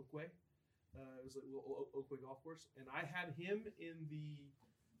called Oakway. It was a little Oakway golf course, and I had him in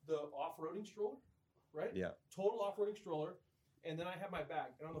the off-roading stroller, right? Yeah. Total off-roading stroller, and then I had my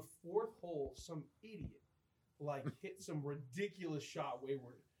bag. And on the 4th hole, some idiot hit some ridiculous shot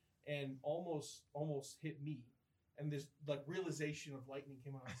wayward, and almost hit me. And this realization of lightning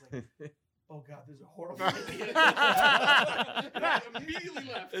came out. I was like, oh God, this is a horrible idea. And I immediately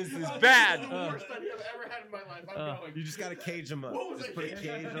left. This is I was like, bad. This is the worst idea I've ever had in my life. I'm going. You just gotta cage them up. What was Just I put a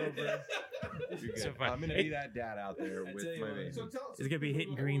thinking? cage over. You're So good. fun. I'm gonna be that dad out there I with tell you my what. baby. So tell us. It's gonna be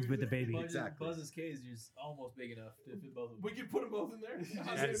hitting greens with the baby. Exactly. Buzz's cage is almost big enough to fit both of them. We can put them both in there.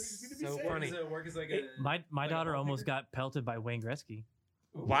 That is so funny. Does it work as My like a daughter ball almost kicker? got pelted by Wayne Gretzky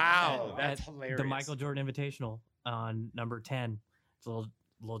Wow, at that's hilarious. the Michael Jordan Invitational on number 10. It's a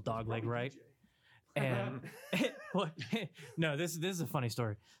little dog leg right. And no, this is a funny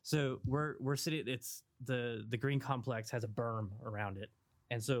story. So we're sitting. It's the green complex has a berm around it,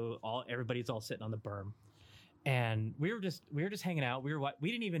 and so everybody's all sitting on the berm. And we were just hanging out. We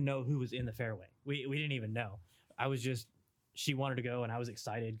didn't even know who was in the fairway. We didn't even know. She wanted to go, and I was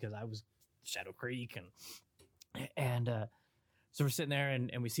excited because I was Shadow Creek, and so we're sitting there,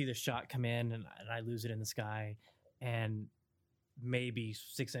 and we see the shot come in, and I lose it in the sky, and maybe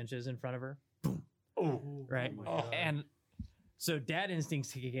 6 inches in front of her, boom, right, and so dad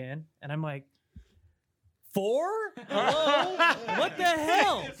instincts kick in, and I'm like, 4? Hello? What the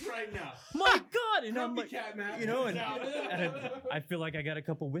hell? Right now. My God! And I'm like, Cat man. you know, and I feel like I got a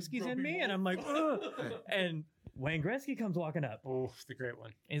couple whiskeys in me, and I'm like, ugh. And Wayne Gretzky comes walking up. Oh, the great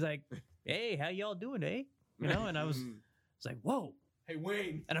one. He's like, "Hey, how y'all doing, eh?" You know, and I was like, "Whoa!" Hey,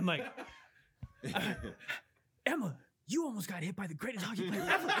 Wayne. And I'm like, Emma, you almost got hit by the greatest hockey player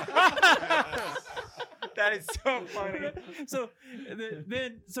ever. That is so funny. So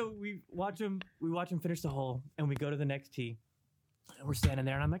so we watch him finish the hole, and we go to the next tee. And we're standing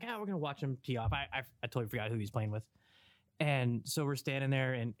there, and I'm like, we're gonna watch him tee off. I totally forgot who he's playing with. And so we're standing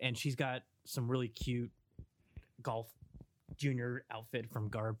there, and she's got some really cute golf junior outfit from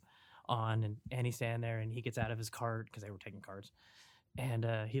Garb on, and he's standing there, and he gets out of his cart because they were taking carts, and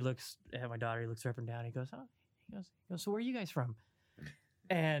he looks at my daughter. He looks her up and down. He goes, he goes, so where are you guys from?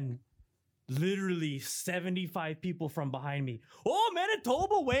 And literally 75 people from behind me. Oh,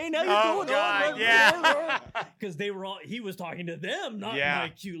 Manitoba, Wayne, how you doing? God, yeah. Because he was talking to them, not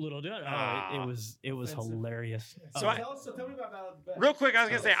my cute little dude. It was hilarious. So tell me about Battle of the Bay. real quick, I was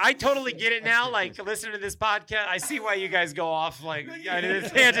gonna say I totally get it now. Like listening to this podcast, I see why you guys go off like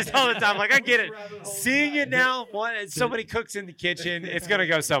just all the time. Like I get it. Seeing it now, so many cooks in the kitchen, it's gonna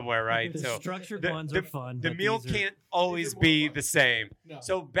go somewhere, right? The So structured ones are fun. the but meal these are- can't always be the same. No.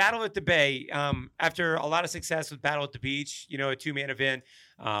 So Battle at the Bay, after a lot of success with Battle at the Beach, a 2-man event,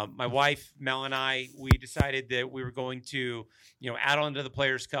 my wife, Mel, and we decided that we were going to, add on to the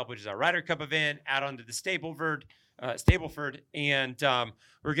Players Cup, which is our Ryder Cup event, add on to the Stableford, and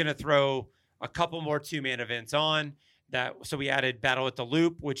we're going to throw a couple more 2-man events on that. So we added Battle at the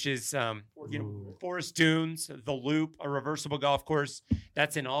Loop, which is, Forest Dunes, the Loop, a reversible golf course.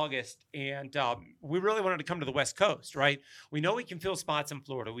 That's in August. And we really wanted to come to the West Coast, right? We know we can fill spots in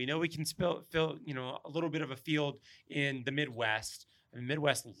Florida. We know we can fill, a little bit of a field in the Midwest. The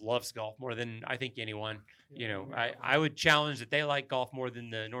Midwest loves golf more than I think anyone. I would challenge that they like golf more than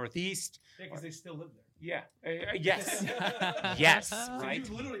the Northeast. Yeah, because they still live there. Yeah. Yes. Yes. So Right.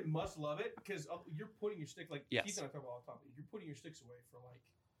 you literally must love it because you're putting your stick Yes. Keith and I talk about all the time. You're putting your sticks away for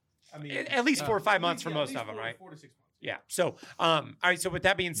At least 4 or 5 months for most of them, right? 4 to 6 months. Yeah. So, all right. So with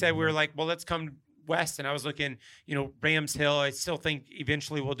that being said, we were like, well, let's come west. And I was looking, Rams Hill. I still think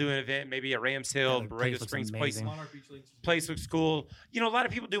eventually we'll do an event, maybe at Rams Hill, the place Borrego looks Springs amazing. Monarch Beach Links. place looks cool. A lot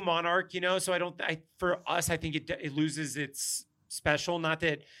of people do Monarch, so for us, I think it loses its special. Not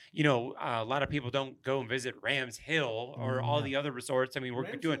that, a lot of people don't go and visit Rams Hill or all the other resorts. I mean, we're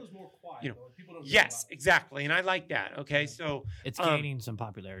Rams doing, Hill is more quiet, though. People don't know yes, about it. exactly. And I like that. Okay. So, It's gaining some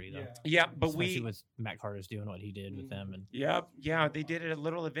popularity, though. Yeah. but Especially with Matt Carter's doing what he did with them. And Yep. Yeah, they did a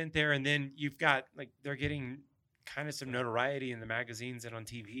little event there, and then you've got they're getting kind of some notoriety in the magazines and on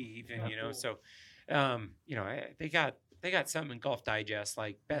TV, even Cool. So, they got something in Golf Digest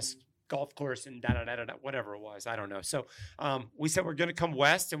like best golf course and whatever it was. I don't know. So, we said we're going to come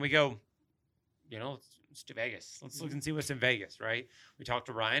west, and we go, let's do Vegas. Let's look and see what's in Vegas, right? We talked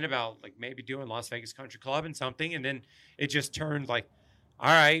to Ryan about maybe doing Las Vegas Country Club and something, and then it just turned all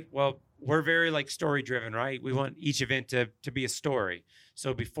right, well, we're very story driven, right? We want each event to be a story.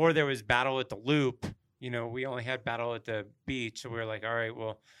 So before there was Battle at the Loop, we only had Battle at the Beach. So we were like, all right,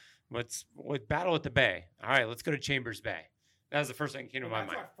 well, with Battle at the Bay. All right, let's go to Chambers Bay. That was the first thing that came to my That's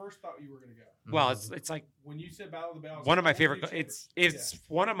mind. where I first thought you were going to go. Well, it's like When you said Battle of the Bay, I was one of my like, favorite. holy It's shit.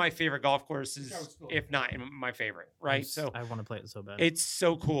 one of my favorite golf courses, Which I would still if not my favorite. Right. So I want to play it so bad. it's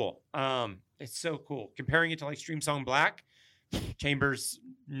so cool. It's so cool. Comparing it to Stream Song Black, Chambers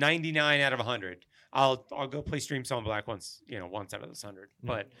 99 out of 100. I'll go play Stream Song Black once out of this 100.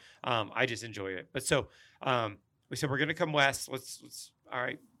 But I just enjoy it. But so we said we're gonna come west. Let's all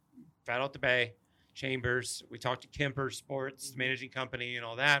right. Battle at the Bay, Chambers. We talked to Kemper Sports, the managing company, and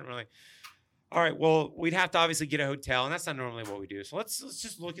all that. And we're like, all right, well, we'd have to obviously get a hotel, and that's not normally what we do. So let's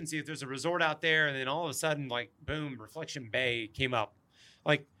just look and see if there's a resort out there. And then all of a sudden, boom, Reflection Bay came up.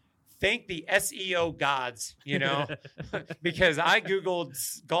 Thank the SEO gods, because I Googled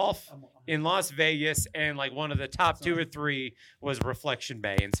golf in Las Vegas, and one of the top 2 or 3 was Reflection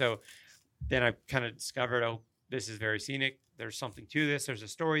Bay. And so then I kind of discovered, this is very scenic. There's something to this. There's a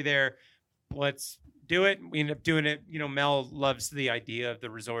story there. let's do it. We ended up doing it. You know, Mel loves the idea of the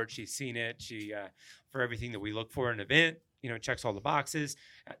resort. She's seen it. She, for everything that we look for in an event, you know, checks all the boxes.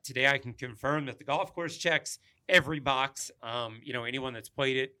 Today, I can confirm that the golf course checks every box. You know, anyone that's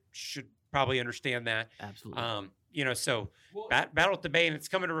played it should probably understand that. Absolutely. You know, so Well, Battle at the Bay, and it's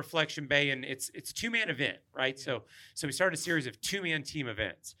coming to Reflection Bay, and it's a 2-man event, right? So we started a series of 2-man team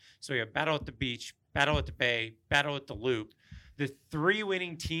events. So we have Battle at the Beach, Battle at the Bay, Battle at the Loop. The 3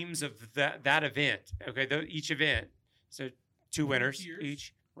 winning teams of that event, okay, each event, so 2 winners tiers?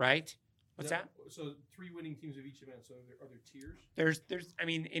 each, right? What's that? So 3 winning teams of each event. So are there tiers? There's I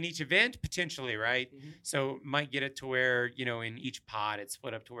mean, in each event, potentially, right? Mhm. So might get it to where, you know, in each pod, it's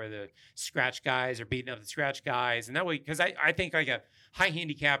split up to where the scratch guys are beating up the scratch guys. And that way, because I think like a high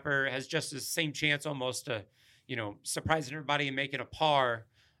handicapper has just the same chance almost to, you know, surprising everybody and making a par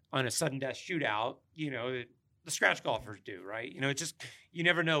on a sudden death shootout, you know, that the scratch golfers do, right? You know, it just, you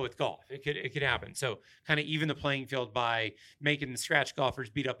never know with golf. It could happen. So kind of even the playing field by making the scratch golfers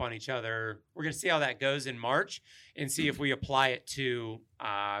beat up on each other. We're going to see how that goes in March and see if we apply it to,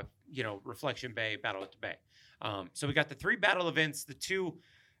 you know, Reflection Bay, Battle at the Bay. So we got the 3 battle events, the 2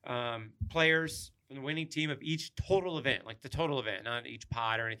 players from the winning team of each total event, like the total event, not each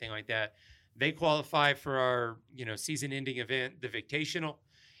pod or anything like that. They qualify for our, you know, season-ending event, the Victational,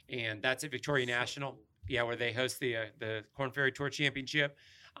 and that's at Victoria National. Yeah, where they host the Corn Ferry Tour Championship.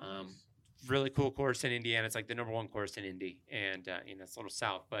 Really cool course in Indiana. It's like the number 1 course in Indy, and you know, it's a little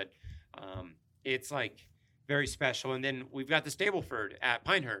south, but it's like very special. And then we've got the Stableford at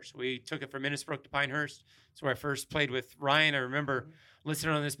Pinehurst. We took it from Innisbrook to Pinehurst. It's where I first played with Ryan. I remember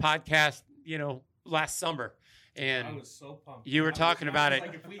listening on this podcast, you know, last summer. And I was so pumped. you were talking about it.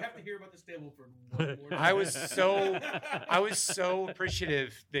 Like, if we have to hear about the Stableford one more I was so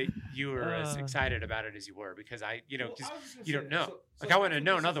appreciative that you were as excited about it as you were, because you know, because you don't know. Like I wouldn't have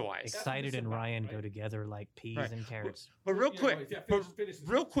known otherwise. Excited and Ryan go together like peas Right. and carrots. But real Yeah, quick, right, yeah, but finish this.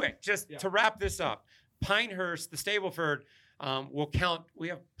 real quick, just Yeah. to wrap this up, Pinehurst, the Stableford, will count. We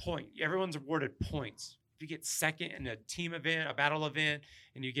have everyone's awarded points. If you get second in a team event, a battle event,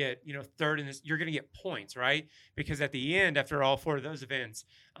 and you get, you know, third in this, you're going to get points, right? Because at the end, after all 4 of those events,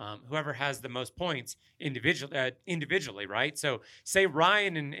 whoever has the most points individually, right? So say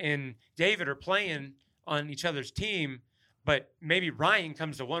Ryan and David are playing on each other's team, but maybe Ryan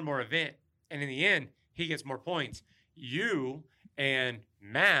comes to 1 more event, and in the end, he gets more points. You and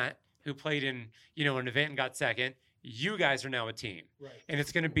Matt, who played in, you know, an event and got second, you guys are now a team. Right. And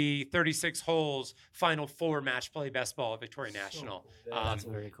it's going to be 36 holes, Final 4 match play best ball at Victoria National. That's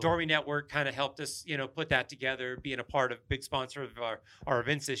very cool. Doorway Network kind of helped us, you know, put that together, being a part of big sponsor of our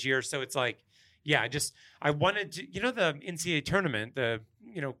events this year. So it's like, yeah, I wanted to, you know, the NCAA tournament,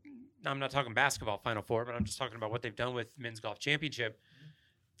 you know, I'm not talking basketball Final 4, but I'm just talking about what they've done with men's golf championship.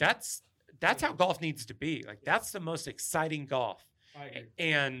 That's how golf needs to be. Like, that's the most exciting golf. I agree.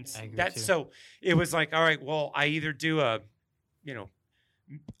 And I agree that's too. so it was like, all right, well, I either do a, you know,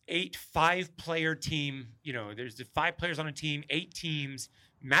 5-player team, you know, there's the 5 players on a team, 8 teams,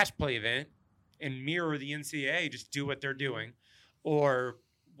 match play event, and mirror the NCAA, just do what they're doing. Or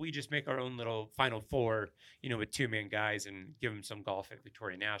we just make our own little Final 4, you know, with 2-man guys and give them some golf at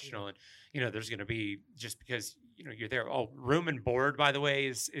Victoria National. And, you know, there's going to be, just because, you know, you're there. Oh, room and board, by the way,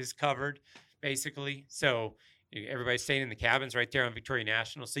 is covered basically. So everybody's staying in the cabins right there on Victoria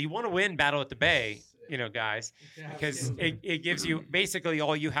National. So you want to win Battle at the Bay, you know, guys, because it gives you basically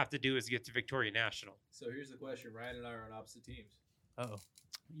all you have to do is get to Victoria National. So here's the question: Ryan and I are on opposite teams. Oh,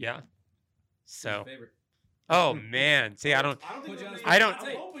 Yeah. Who's So, your favorite? oh man, see, I don't. think Put you on I'm the I don't-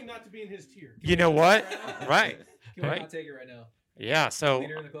 I'm hoping not to be in his tier. You know what? Right. Can we Right. not take it right now? Yeah. So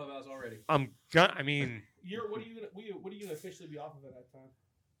Leader in the clubhouse already. I'm gonna. I mean, What are you gonna officially be off of at that time?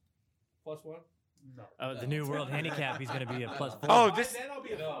 +1. oh, the new world handicap. He's going to be a +4. oh, this. Then I'll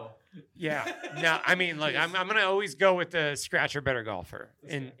be a No. Yeah. No, I mean, look, I'm gonna always go with the scratcher better golfer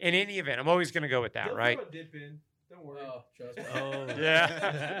in any event. I'm always gonna go with that, He'll right? throw a dip in. Don't worry. Oh, trust me. Oh.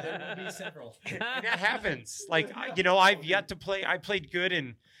 Yeah. There will be several. And that happens. Like, you know, I've yet to play. I played good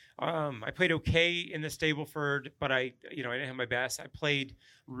and I played okay in the Stableford, but I didn't have my best. I played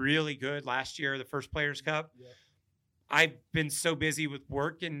really good last year, the first Players Cup. Yeah. I've been so busy with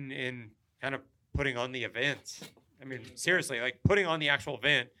work and kind of putting on the event. I mean, seriously, like putting on the actual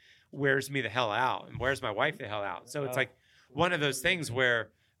event wears me the hell out and wears my wife the hell out. So it's like one of those things where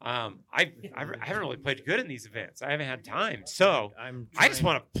I haven't really played good in these events. I haven't had time. So I just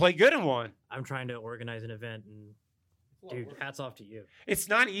want to play good in one. I'm trying to organize an event, and dude, hats off to you. It's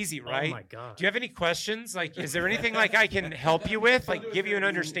not easy, right? Oh my god. Do you have any questions? Like, is there anything like I can help you with? Like, give you an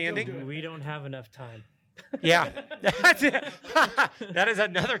understanding? We don't have enough time. Yeah, that is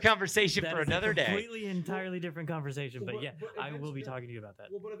another conversation That for is a another day. completely, entirely different conversation. Well, But yeah, but I will be events- talking to you about that.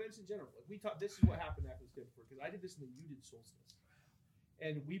 Well, but events in general. Like we talked. This is what happened after the Stable because I did this and then you did Solstice,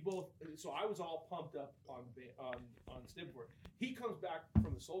 and we both. So I was all pumped up on Stable. He comes back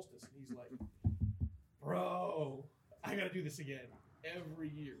from the Solstice and he's like, "Bro, I gotta do this again every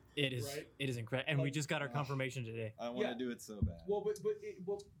year." It is. right? It is incredible, and we just got our confirmation today. I want to Yeah. do it so bad. Well, but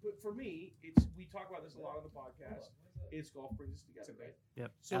for me, it's we talk about this a lot on the podcast. It's golf brings us together, right?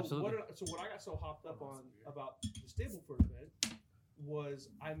 Yep, So absolutely. what I got so hopped up on about the Stableford event was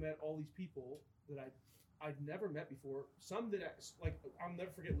I met all these people that I'd never met before. Some that I'll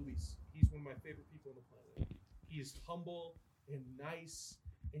never forget Luis. He's one of my favorite people on the planet. He's humble and nice,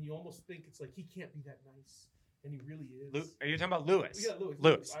 and you almost think it's like he can't be that nice, and he really is. Are you talking about Lewis? Yeah, Luis.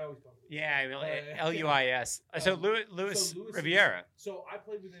 Lewis. I always call him Luis. Yeah, I mean, Uh, Luis. So Lewis So Lewis Riviera. So I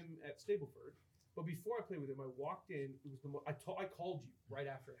played with him at Stableford, but before I played with him, I walked in. It was I called you right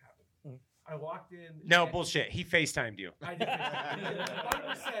after it happened. Mm. I walked in. No and- bullshit. He FaceTimed you. I did.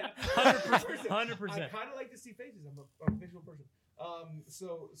 100%. 100%. I kind of like to see faces. I'm a visual person.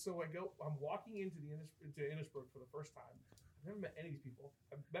 So I'm walking into Innisbrook for the first time. I've never met any of these people.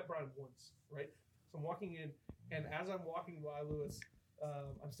 I've met Bryan once, right? So I'm walking in, and as I'm walking by Lewis,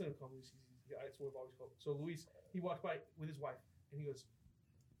 I'm still calling Luis. It's what I've always called him. So Luis, he walks by with his wife, and he goes,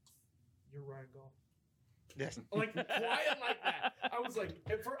 "You're Ryan Gall." Yes. Like quiet like that. I was like,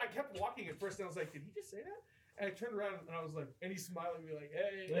 I kept walking at first, and I was like, did he just say that? And I turned around and I was like, and he's smiling at me like,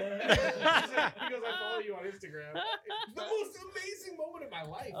 hey. He goes, I follow you on Instagram. The most amazing moment of my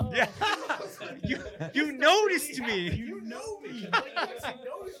life. Yeah. You noticed me. You know me. Like, you actually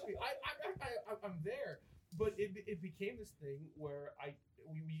noticed me. I'm there. But it became this thing where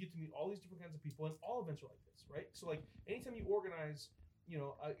we get to meet all these different kinds of people, and all events are like this, right? So like anytime you organize,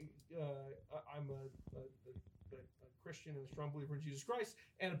 I'm a Christian and a strong believer in Jesus Christ,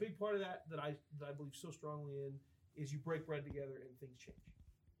 and a big part of that I believe so strongly in is you break bread together and things change,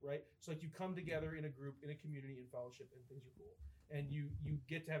 right? So like you come together in a group, in a community, in fellowship, and things are cool, and you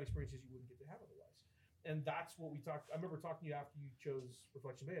get to have experiences you wouldn't get to have otherwise, and that's what we talked. I remember talking to you after you chose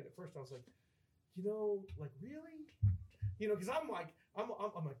Reflection Bay, and at first I was like, like really, because I'm like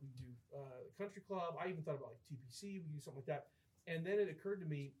we do country club. I even thought about like TPC, we do something like that. And then it occurred to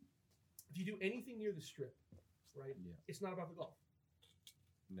me, if you do anything near the strip, right, it's not about the golf.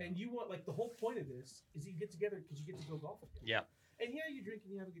 No. And you want, like, the whole point of this is that you get together because you get to go golf together. Yeah. And yeah, you drink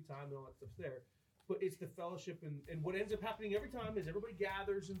and you have a good time and all that stuff's there. But it's the fellowship, and what ends up happening every time is everybody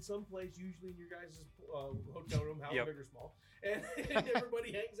gathers in some place, usually in your guys' hotel room, however big or small, and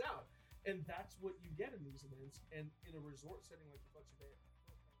everybody hangs out. And that's what you get in these events. And in a resort setting like Reflection Bay,